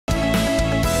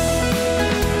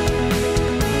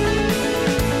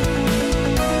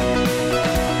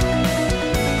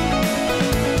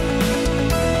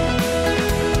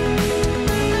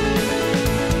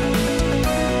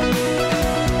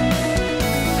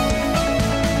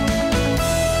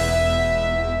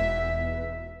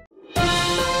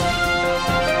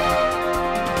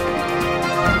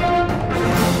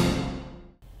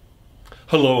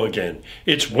Hello again.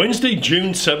 It's Wednesday,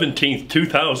 June 17th,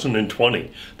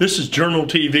 2020. This is Journal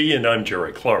TV and I'm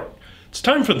Jerry Clark. It's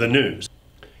time for the news.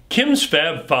 Kim's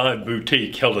Fab 5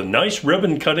 Boutique held a nice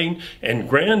ribbon cutting and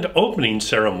grand opening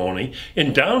ceremony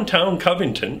in downtown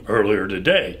Covington earlier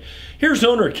today. Here's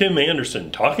owner Kim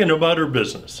Anderson talking about her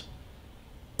business.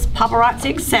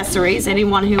 Paparazzi accessories.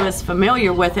 Anyone who is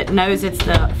familiar with it knows it's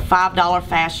the $5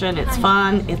 fashion. It's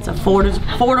fun, it's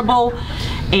affordable,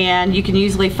 and you can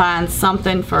usually find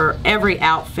something for every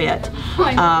outfit.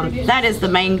 That is the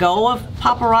main goal of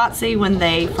Paparazzi when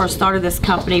they first started this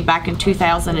company back in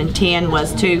 2010,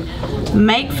 was to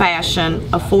make fashion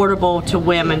affordable to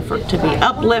women, to be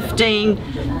uplifting,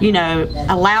 you know,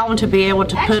 allow them to be able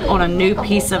to put on a new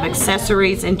piece of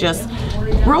accessories and just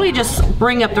really just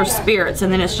bring up their spirits,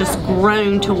 and then it's just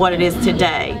grown to what it is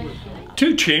today.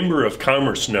 Two Chamber of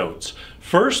Commerce notes.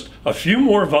 First, a few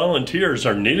more volunteers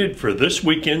are needed for this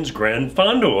weekend's Grand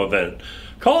Fondo event.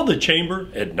 Call the Chamber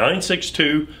at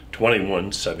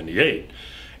 962-2178.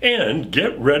 And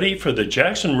get ready for the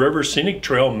Jackson River Scenic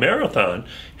Trail Marathon,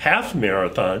 Half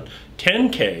Marathon,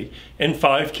 10K, and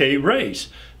 5K race.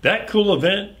 That cool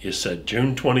event is set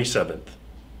June 27th.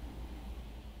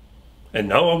 And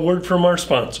now a word from our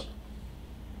sponsor.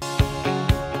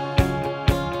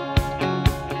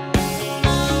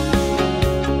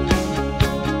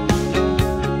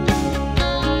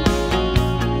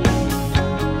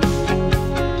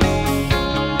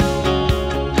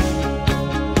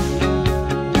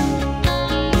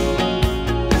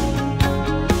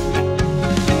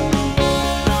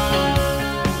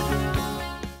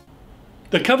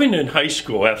 The Covington High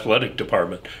School Athletic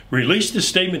Department released a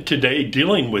statement today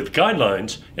dealing with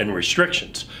guidelines and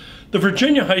restrictions. The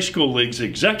Virginia High School League's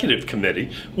Executive Committee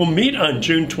will meet on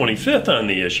June 25th on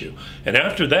the issue, and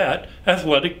after that,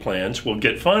 athletic plans will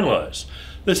get finalized.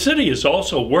 The city is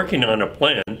also working on a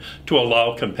plan to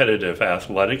allow competitive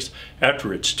athletics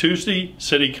after its Tuesday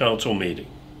City Council meeting.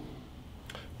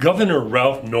 Governor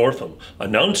Ralph Northam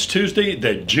announced Tuesday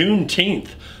that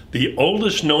Juneteenth, the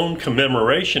oldest known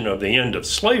commemoration of the end of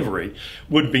slavery,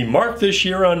 would be marked this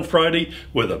year on Friday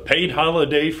with a paid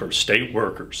holiday for state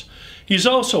workers. He's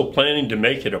also planning to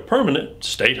make it a permanent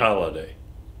state holiday.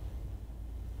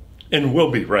 And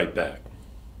we'll be right back.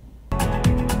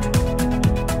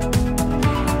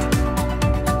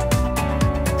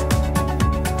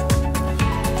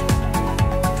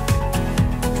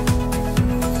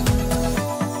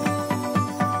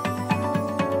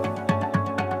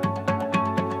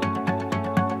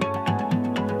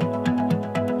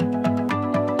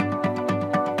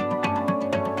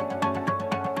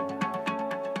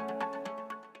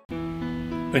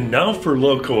 And now for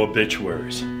local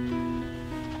obituaries.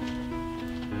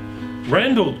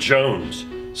 Randall Jones,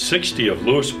 60 of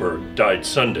Lewisburg, died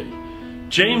Sunday.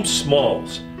 James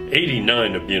Smalls,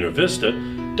 89 of Buena Vista,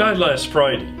 died last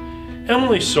Friday.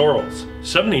 Emily Sorrells,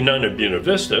 79 of Buena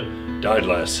Vista, died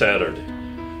last Saturday.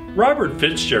 Robert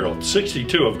Fitzgerald,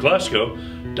 62 of Glasgow,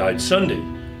 died Sunday.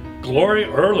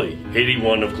 Gloria Early,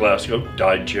 81 of Glasgow,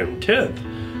 died June 10th.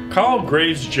 Carl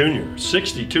Graves Jr.,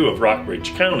 62 of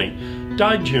Rockbridge County,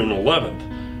 died June 11th.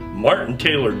 Martin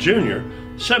Taylor Jr.,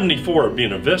 74 of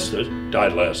Buena Vista,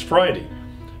 died last Friday.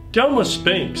 Delma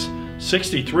Spinks,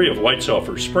 63 of White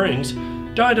Sulphur Springs,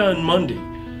 died on Monday.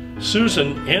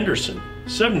 Susan Anderson,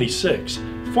 76,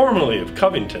 formerly of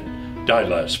Covington, died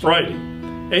last Friday.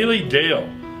 Ailey Dale,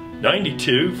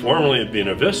 92, formerly of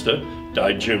Buena Vista,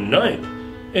 died June 9th.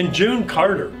 And June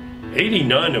Carter,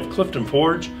 89 of Clifton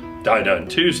Forge, died on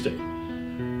Tuesday.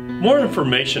 More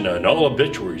information on all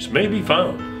obituaries may be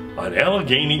found on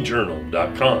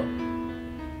AlleghenyJournal.com.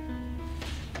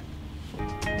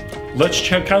 Let's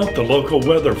check out the local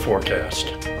weather forecast.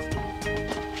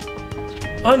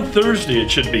 On Thursday,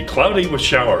 it should be cloudy with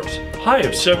showers, high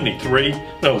of 73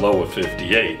 and a low of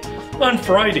 58. On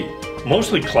Friday,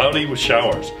 mostly cloudy with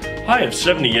showers, high of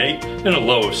 78 and a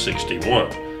low of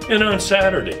 61. And on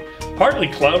Saturday, partly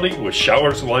cloudy with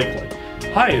showers likely,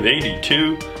 high of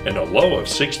 82 and a low of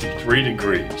 63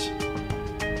 degrees.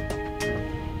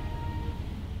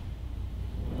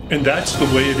 And that's the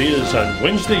way it is on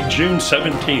Wednesday, June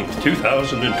 17th,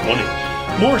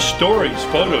 2020. More stories,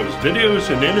 photos,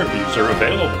 videos, and interviews are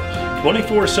available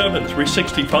 24/7,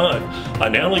 365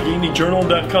 on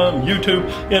AlleghenyJournal.com, YouTube,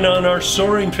 and on our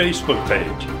soaring Facebook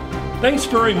page. Thanks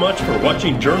very much for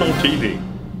watching Journal TV.